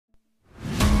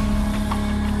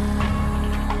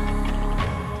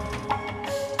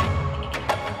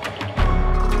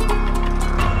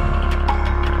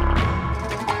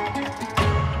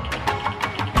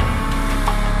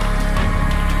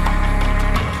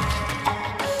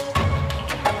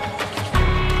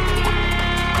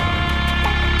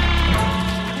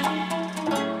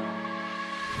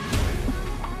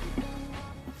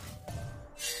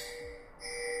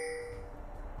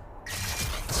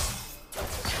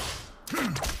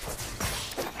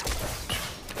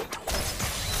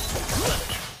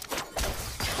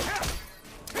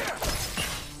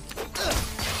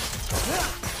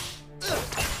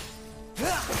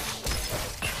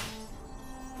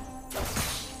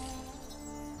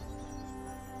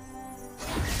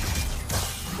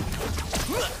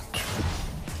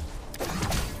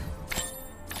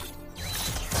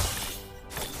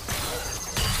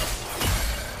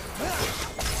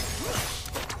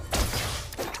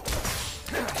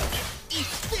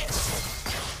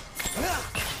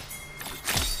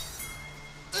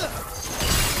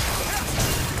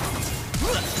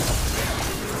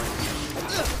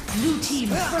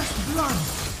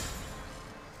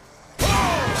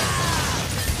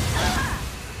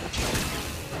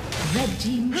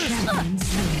team champion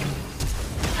slain.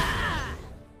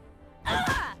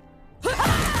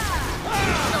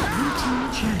 Blue team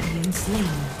champion slain.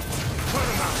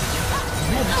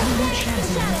 Red team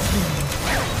champion slain.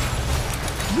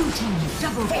 Blue team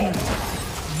double kill.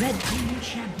 Red team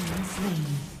champion slain.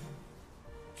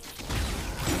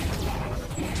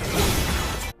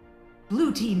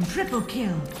 Blue team triple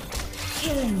kill.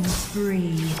 Killing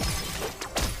spree.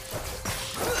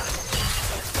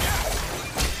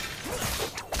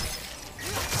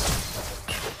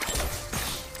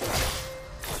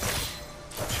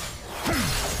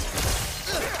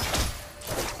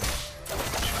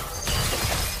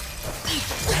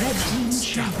 Red team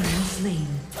champion slain.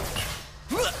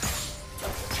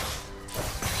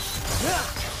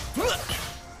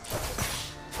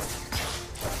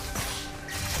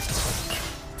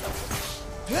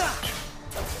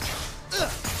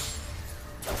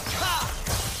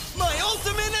 My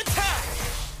ultimate attack!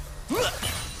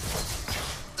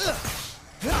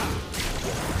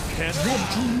 Red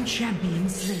team champion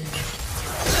slain.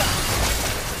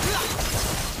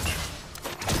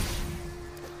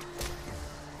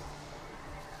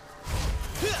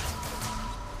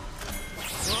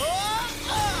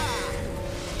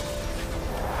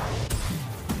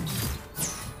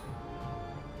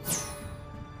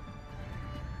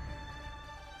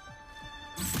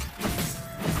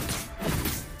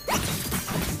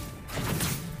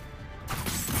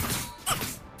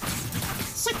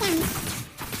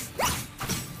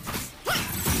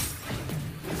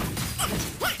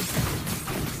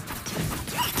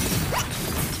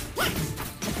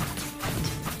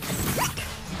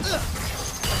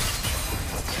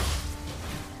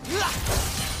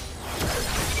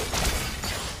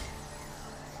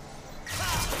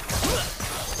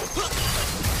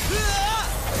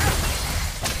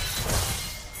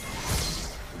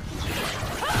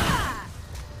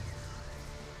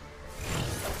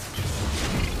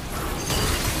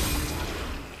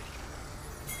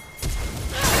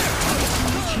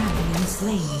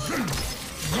 Slain.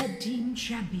 Red team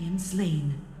champion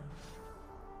slain.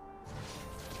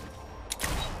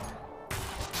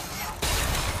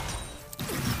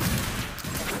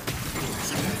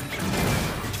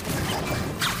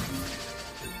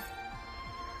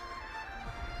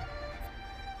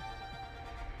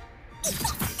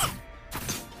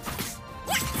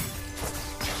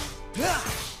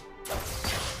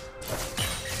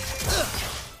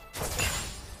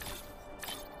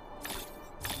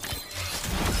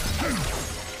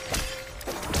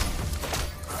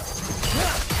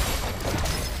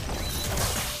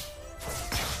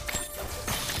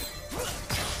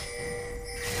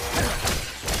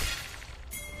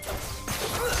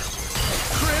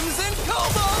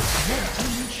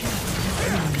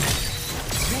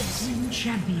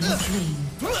 Champion slain.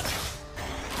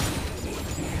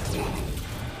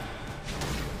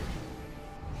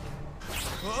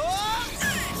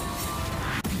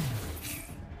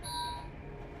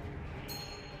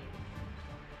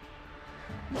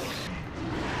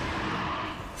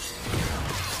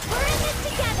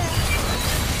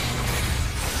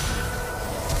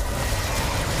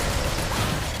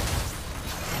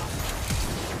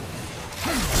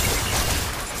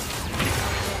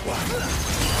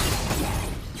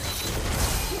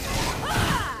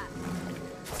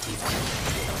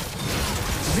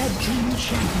 Red team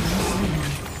champion slain.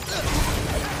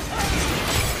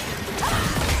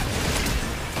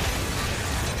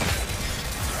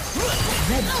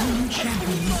 Red team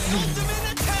champion slain.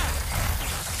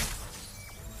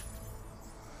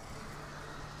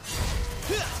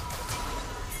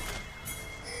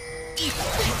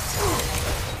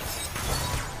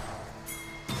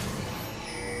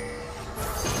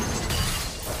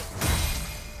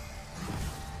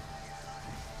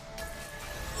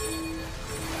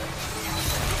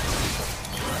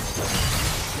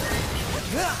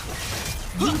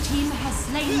 Blue team has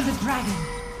slain the dragon.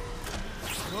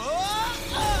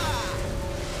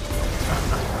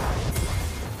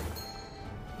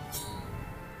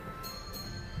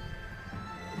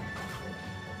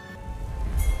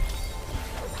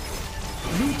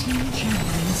 Blue team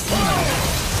champion slain.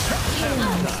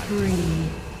 Killing spree.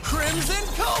 Crimson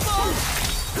Cobalt!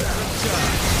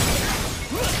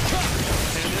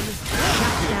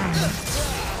 Shut down.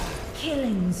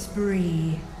 Killing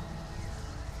spree.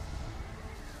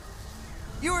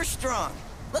 You are strong.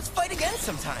 Let's fight again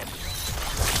sometime.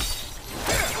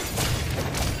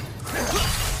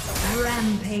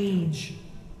 Rampage.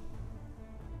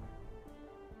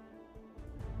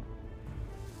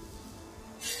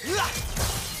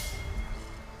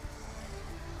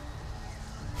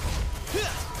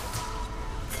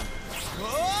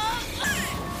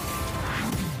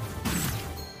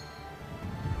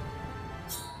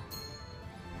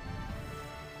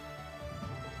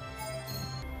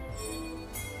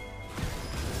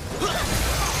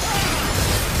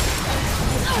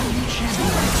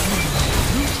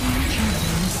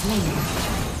 slain.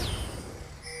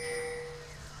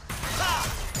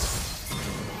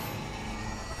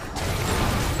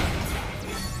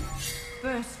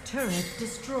 First turret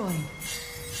destroyed.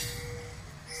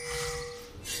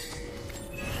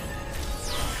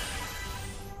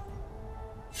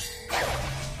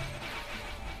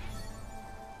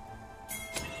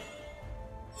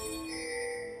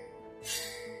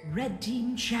 Red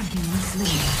team champion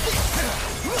slain.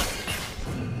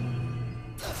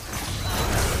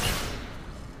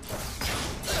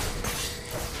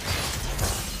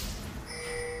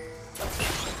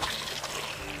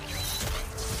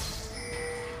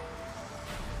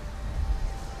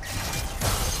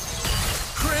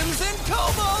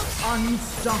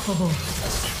 Unstoppable.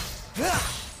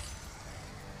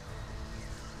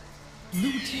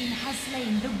 Blue team has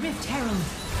slain the Rift Herald.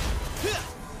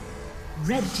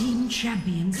 Red team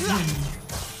champion slain.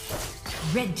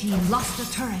 Red team lost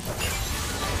a turret.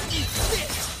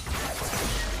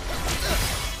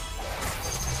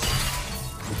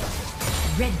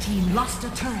 Red team lost a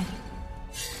turret.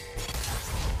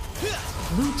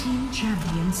 Blue team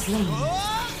champion slain.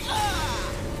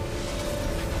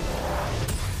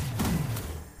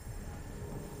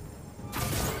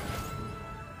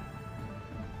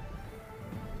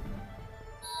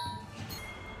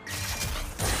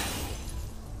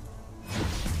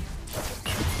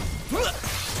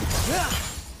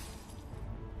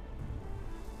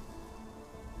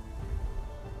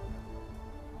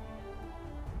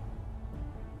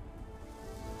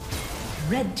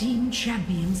 Red team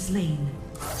champion slain.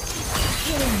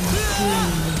 Killing spree.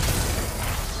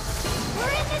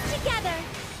 We're in this together.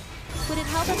 Would it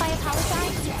help if I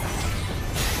apologized?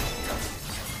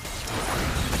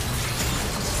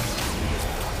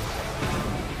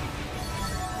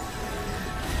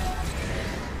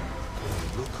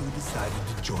 Look who decided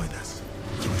to join us.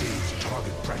 Today's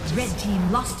target practice. Red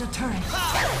team lost a turret.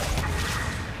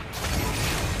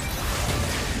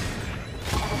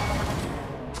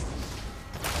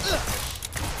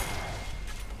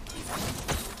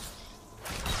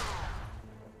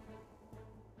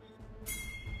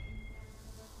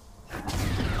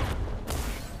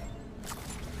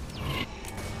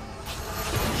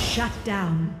 Shut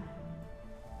down.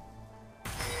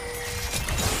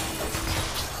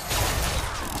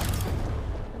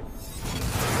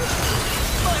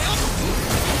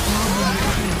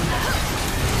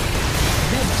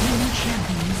 Red team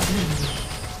champion slain.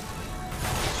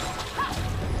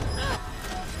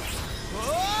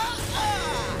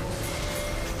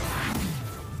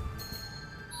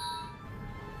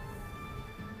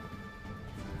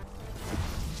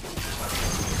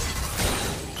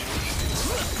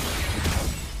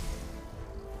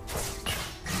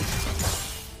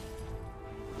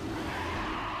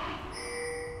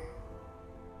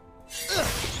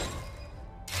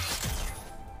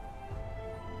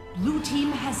 Blue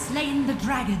team has slain the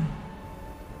dragon.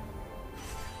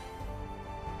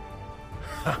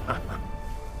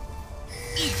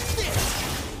 Eat this!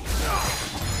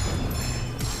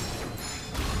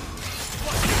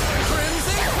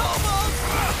 Crimson Cobalt!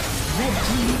 Red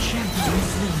team champion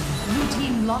slain. Blue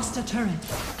team lost a turret.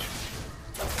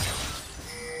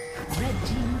 Red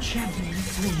team champion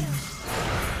slain.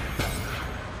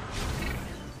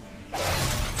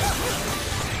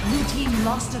 Blue team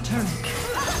lost a turret.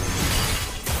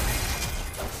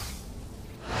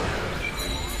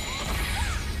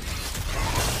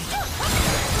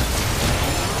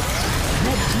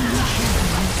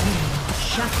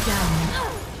 Shut down.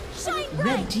 Shine bright.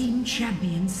 Red team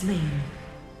champion slain.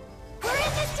 We're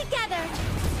in this together.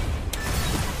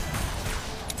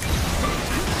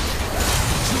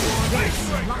 Red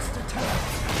team lost a turret.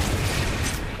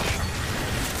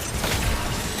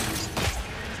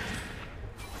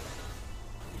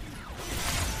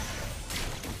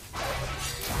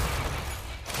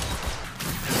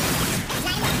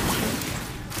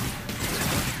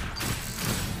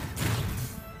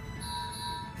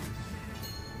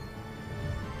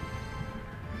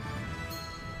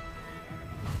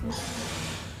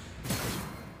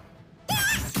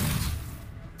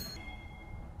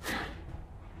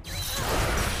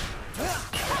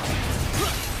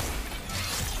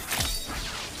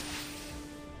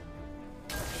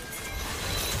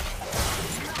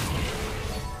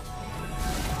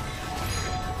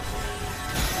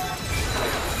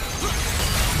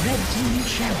 Red team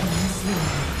champion slain.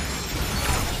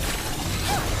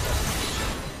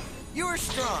 You are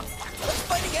strong. Let's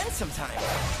fight again sometime.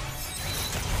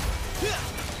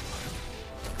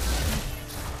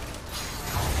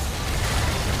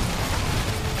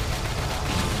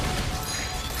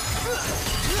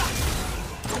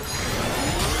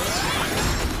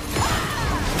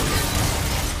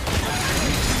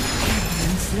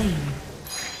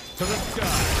 to the sky.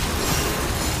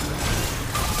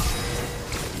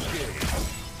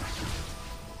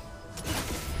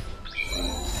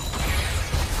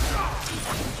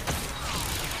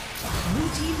 Blue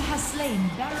team has slain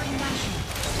Baron Nashor.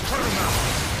 Turn him out.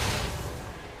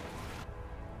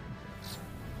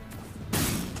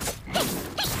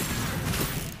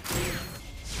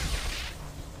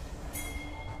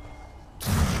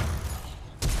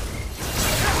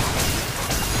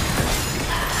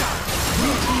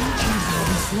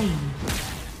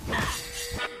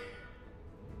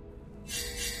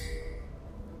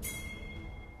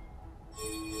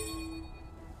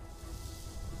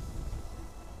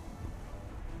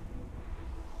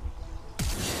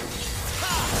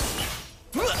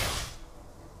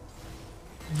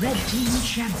 Red team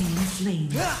champion slain.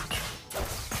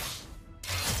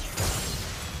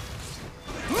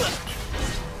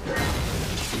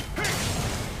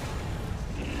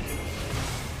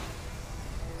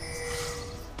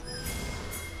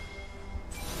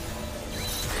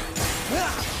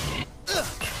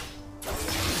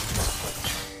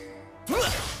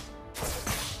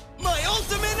 My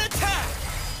ultimate attack!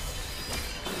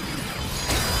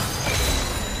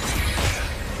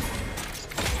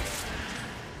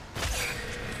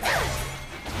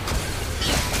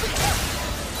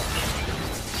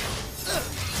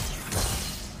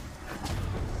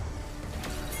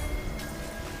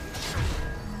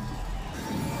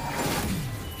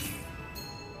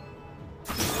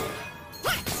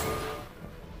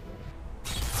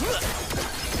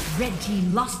 Red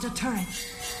team lost a turret.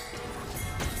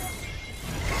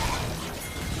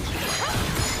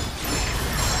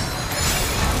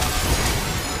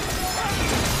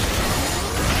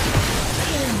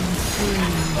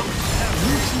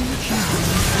 Blue team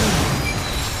champion slain.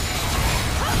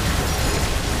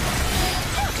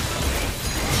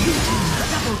 Blue team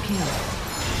double kill.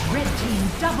 Red team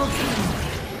double kill.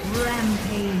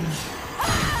 Rampage.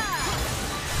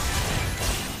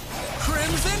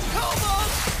 Crimson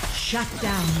Cobalt! Shut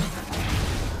down.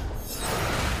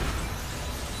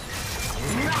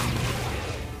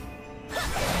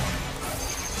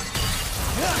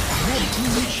 Red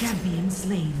team champion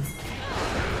slain.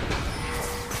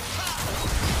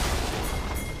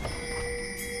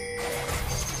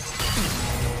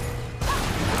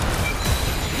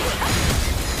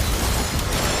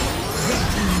 Red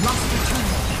team lost the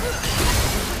turret.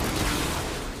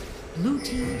 Blue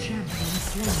team champion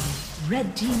slain.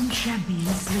 Red team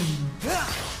champion slain.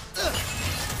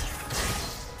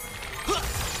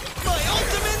 My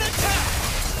ultimate attack!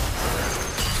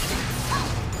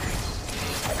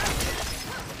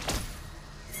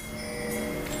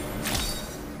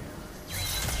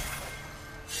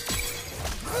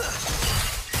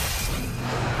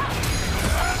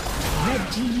 Red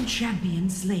team champion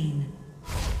slain.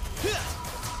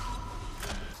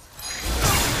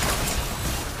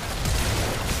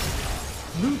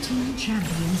 Blue team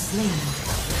champion slain.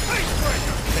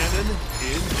 Cannon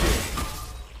engaged.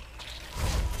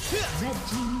 Red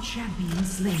team champion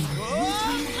slain. Blue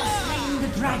team has slain the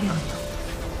dragon.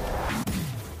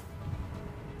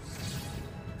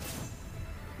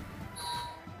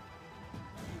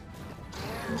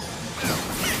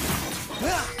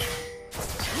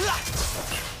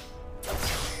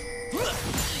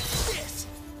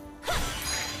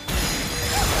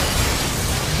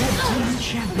 Red team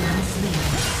champion slain.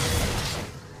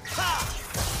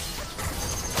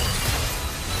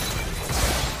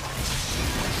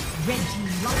 Red team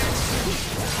lost.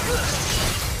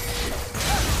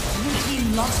 Blue team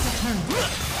lost a turn.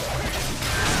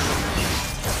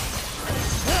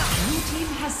 Blue team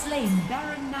has slain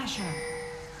Baron Nashor.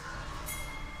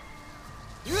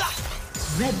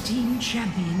 Red team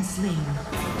champion slain.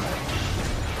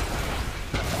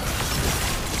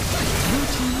 Blue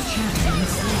team champion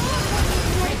slain.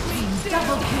 Red team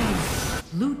double kill.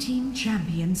 Blue team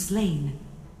champion slain.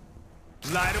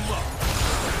 Light him up.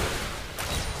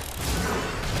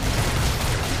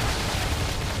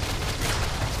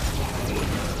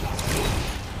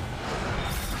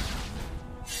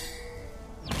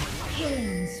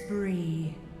 Killing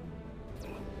spree.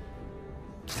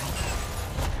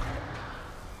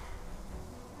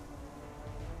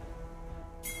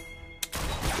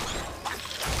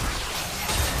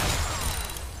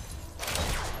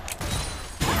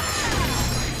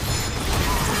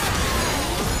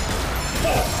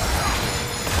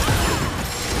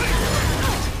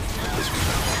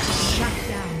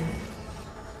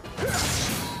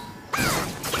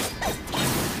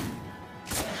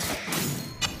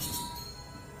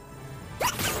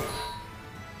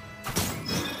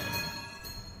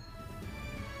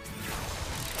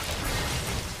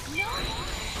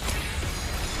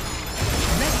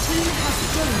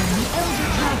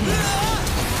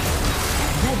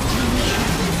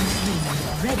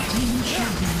 Red team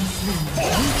champion slain.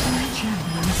 Blue team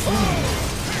champion slain.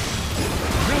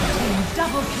 Red team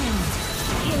double kill.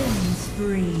 Killing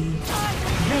spree.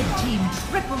 Red team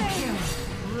triple kill.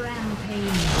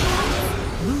 Rampage.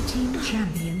 Blue team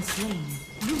champion slain.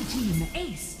 Blue team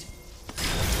aced.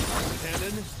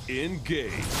 Cannon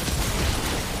engaged.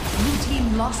 Blue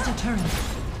team lost a turret.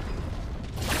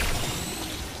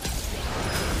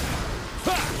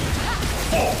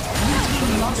 Ha!